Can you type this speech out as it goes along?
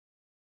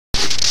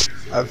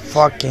I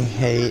fucking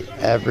hate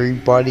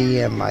everybody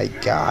in my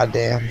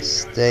goddamn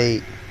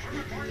state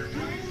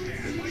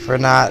for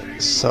not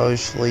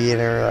socially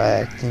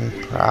interacting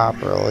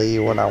properly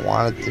when I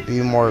wanted to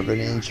be more of an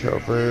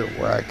introvert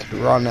where I could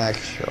run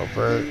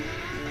extrovert.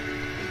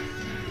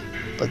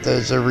 But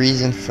there's a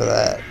reason for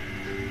that.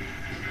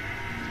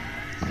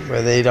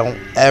 Where they don't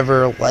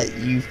ever let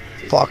you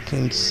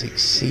fucking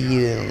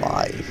succeed in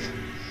life.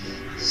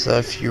 So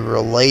if you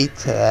relate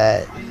to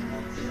that,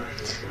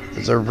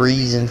 there's a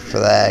reason for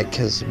that,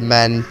 because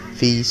men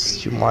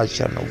feast too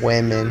much on the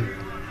women,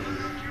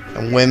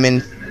 and women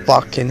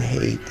fucking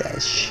hate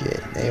that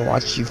shit. They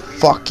want you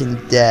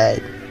fucking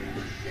dead.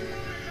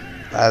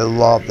 I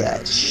love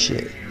that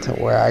shit, to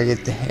where I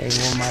get to hang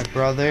with my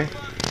brother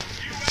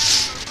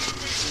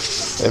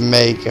and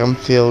make him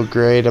feel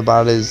great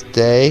about his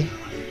day.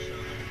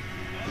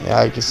 Yeah,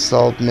 I can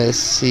still miss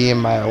seeing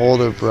my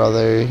older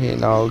brother,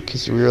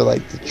 because we were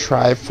like the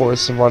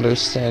Triforce of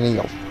understanding.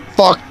 Oh,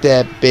 fuck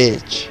that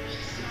bitch.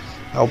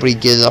 Nobody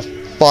gives a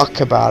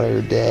fuck about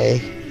her day.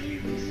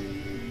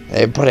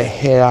 They put a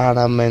hit on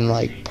him and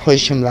like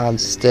push him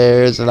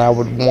downstairs, and I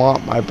would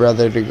want my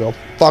brother to go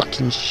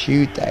fucking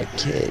shoot that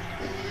kid.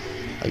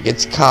 Like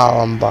it's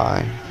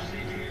Columbine.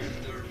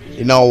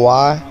 You know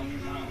why?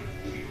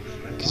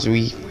 Because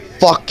we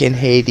fucking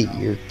hated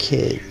your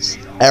kids.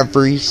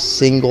 Every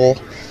single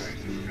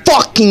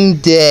fucking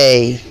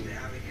day.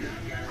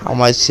 How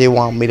much they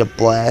want me to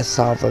blast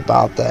off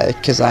about that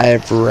because I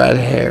have red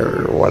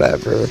hair or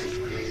whatever.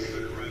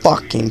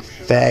 Fucking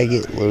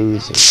faggot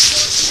loser.